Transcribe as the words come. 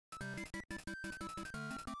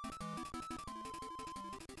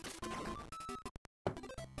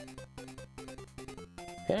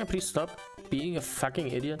Can I please stop being a fucking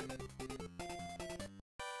idiot?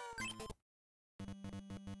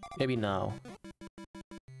 Maybe now.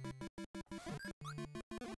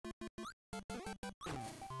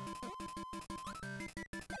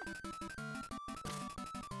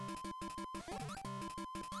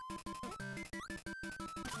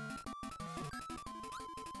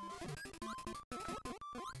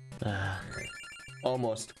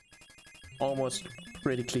 Almost. Almost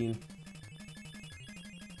pretty clean.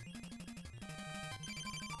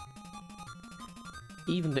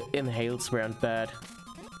 Even the inhales weren't bad.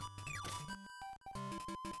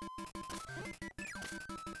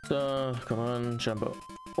 So, come on, Jumbo.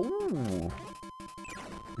 Ooh!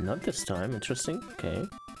 Not this time, interesting. Okay.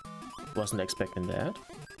 Wasn't expecting that.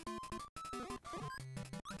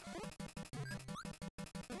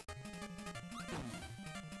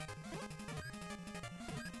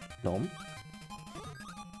 Gnome.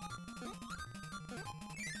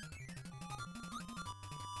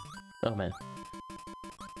 Oh man.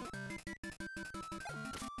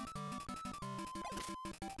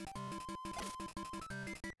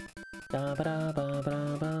 Da ba da ba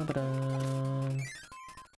ba ba ba da.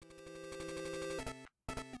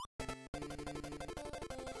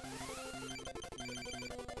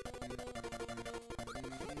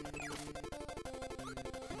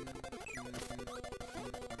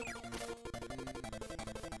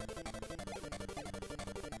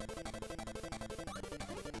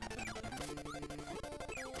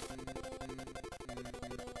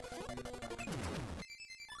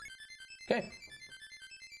 Okay.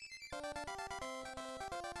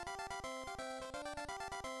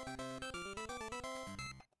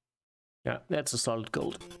 Yeah, that's a solid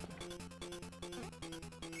gold.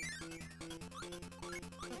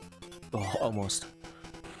 Oh, almost.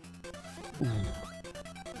 Ooh.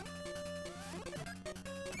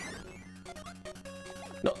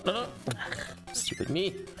 No, no, no. Stupid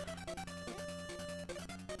me.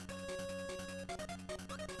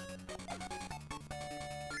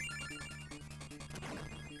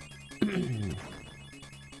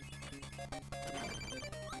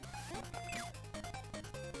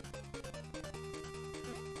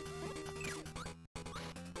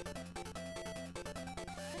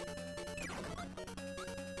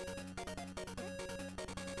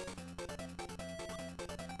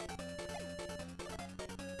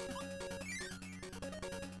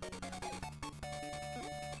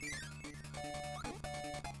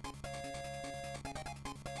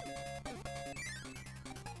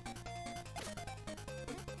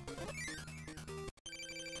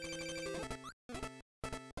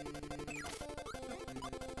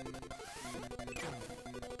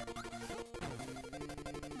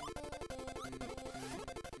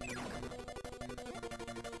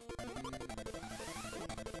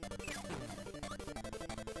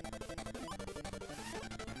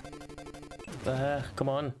 Come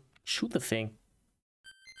on, shoot the thing.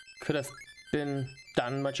 Could have been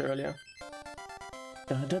done much earlier.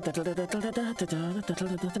 Oh,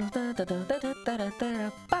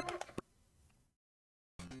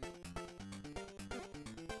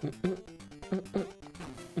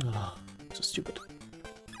 so stupid.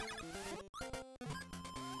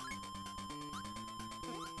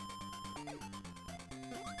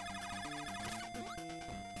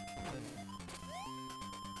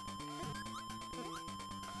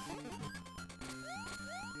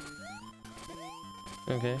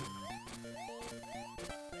 Okay.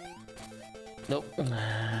 Nope.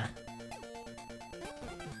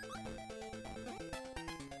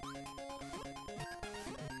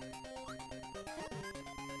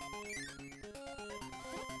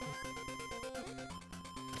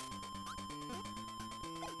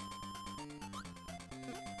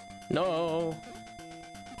 No.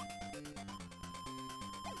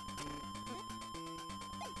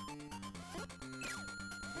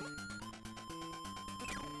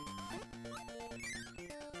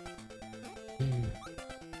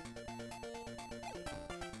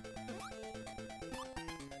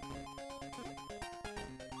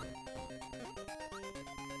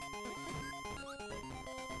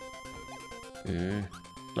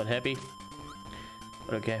 Not happy,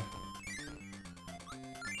 but okay.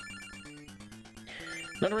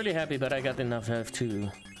 Not really happy, but I got enough health to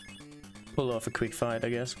pull off a quick fight, I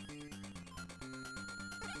guess.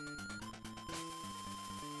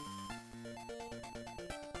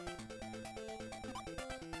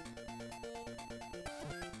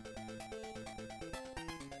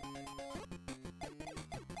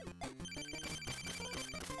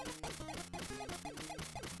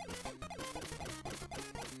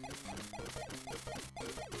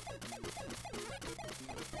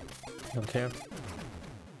 Don't care.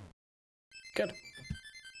 Good.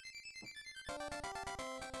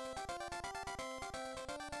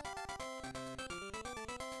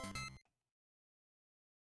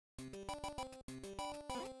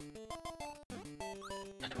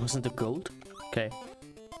 That wasn't the gold? Okay.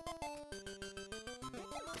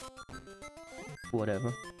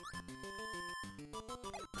 Whatever.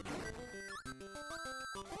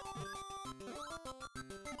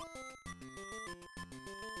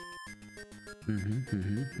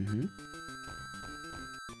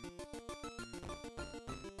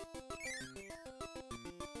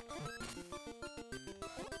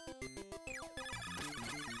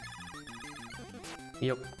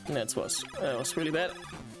 Yep, that was really bad.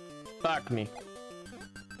 Fuck me.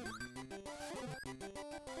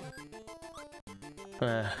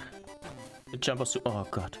 The jump was too— oh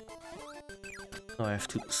god. Oh, I have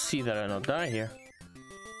to see that I not die here.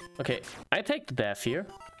 Okay, I take the death here.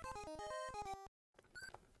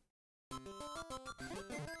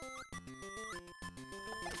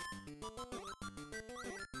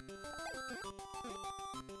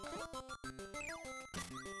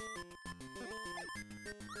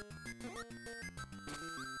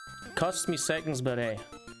 Cost me seconds, but hey,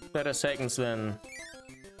 better seconds than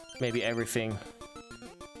maybe everything.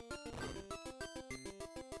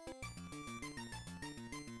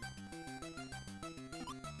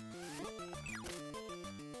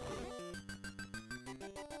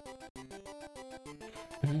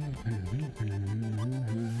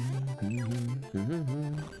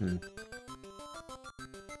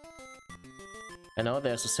 I know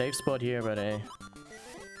there's a safe spot here, but hey,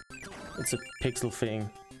 it's a pixel thing.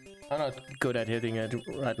 I'm not good at hitting it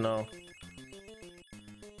right now.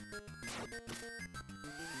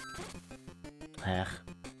 Ah,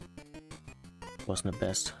 wasn't the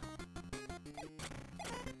best.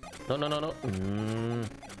 No, no, no, no.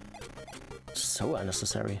 So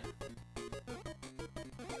unnecessary.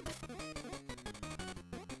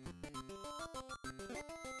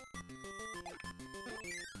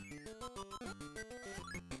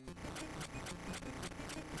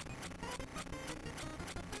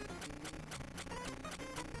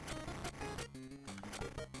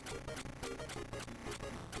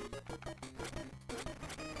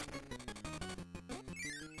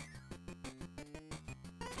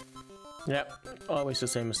 Yeah, always the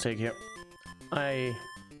same mistake here. I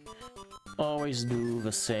always do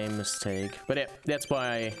the same mistake. But yeah, that's why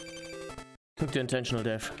I took the intentional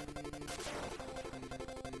death.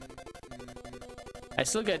 I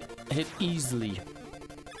still get hit easily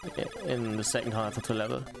in the second half of the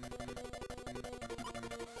level.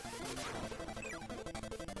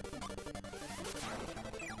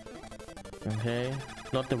 Okay,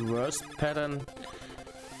 not the worst pattern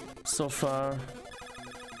so far.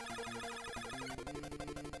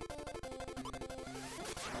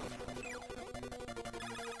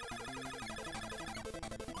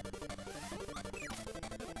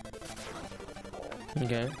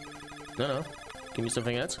 Okay. No. Give me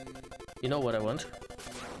something else. You know what I want.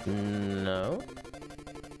 No.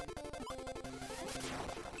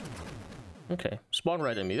 Okay. Spawn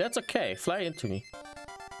right in me. That's okay. Fly into me.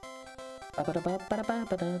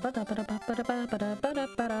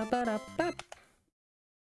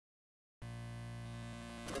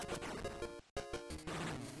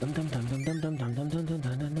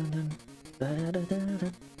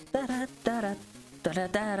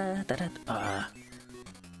 Ah.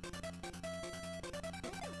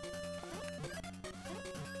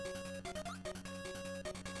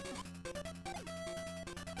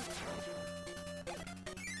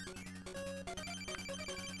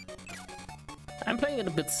 I'm playing it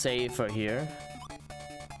a bit safer here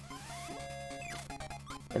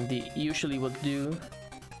than they usually would do.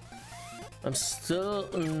 I'm still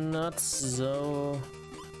not so...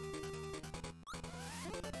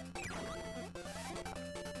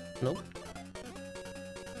 Nope.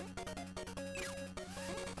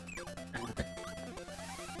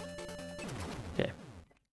 Okay.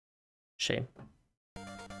 Shame.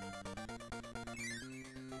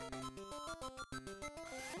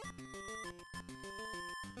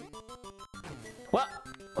 What?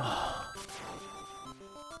 Oh.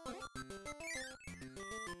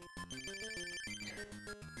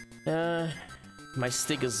 My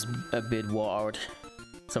stick is a bit wore out.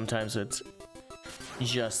 Sometimes it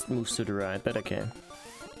just moves to the right, but okay.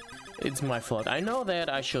 It's my fault. I know that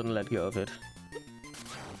I shouldn't let go of it.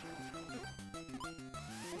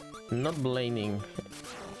 I'm not blaming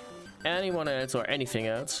anyone else or anything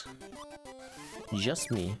else.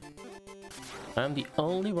 Just me. I'm the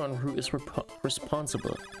only one who is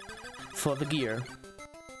responsible for the gear.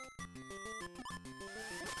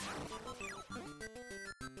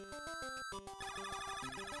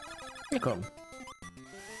 Come.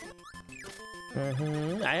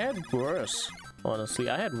 I had worse. Honestly,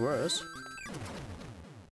 I had worse.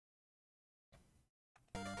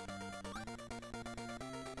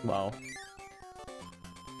 Wow.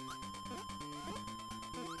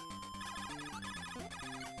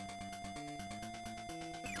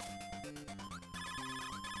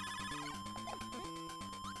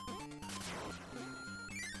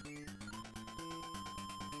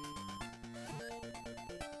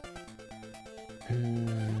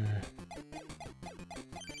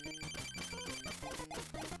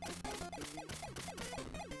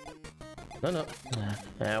 No.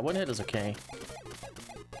 One hit is okay.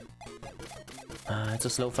 It's a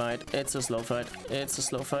slow fight. It's a slow fight. It's a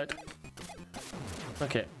slow fight.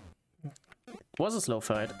 Okay. It was a slow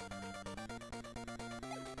fight.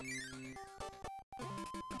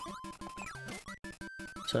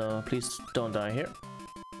 So please don't die here.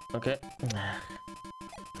 Okay.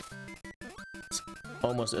 It's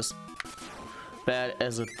almost as bad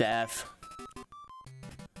as a death.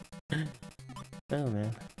 Oh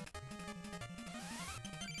man.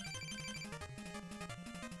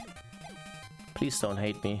 Please don't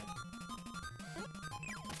hate me.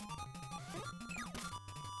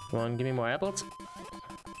 Come on, give me more apples.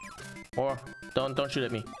 Or don't shoot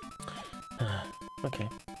at me. Okay.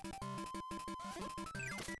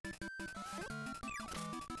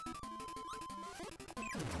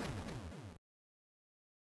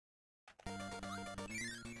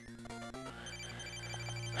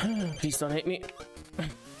 Please don't hate me.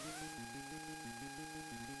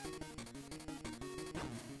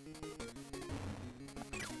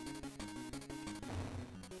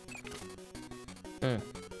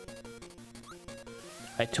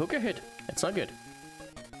 I took a hit. It's not good.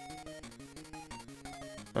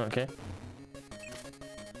 Okay.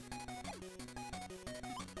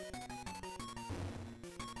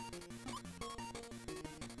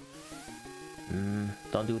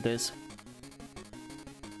 Don't do this.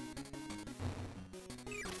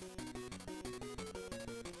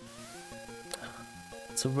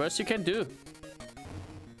 It's the worst you can do.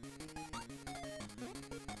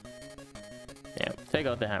 Yeah, take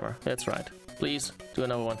out the hammer. That's right. Please, do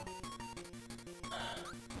another one.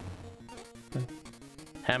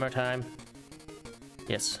 Hammer time.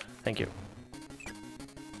 Yes, thank you.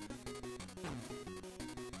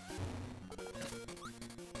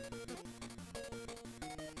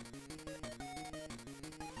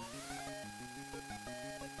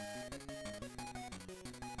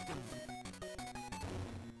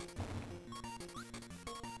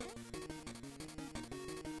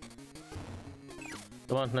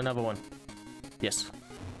 Come on, another one. Yes.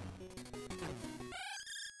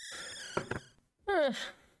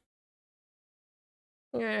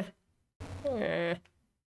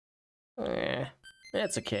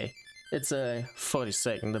 That's okay. It's a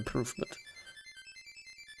 40-second improvement.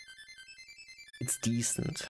 It's decent.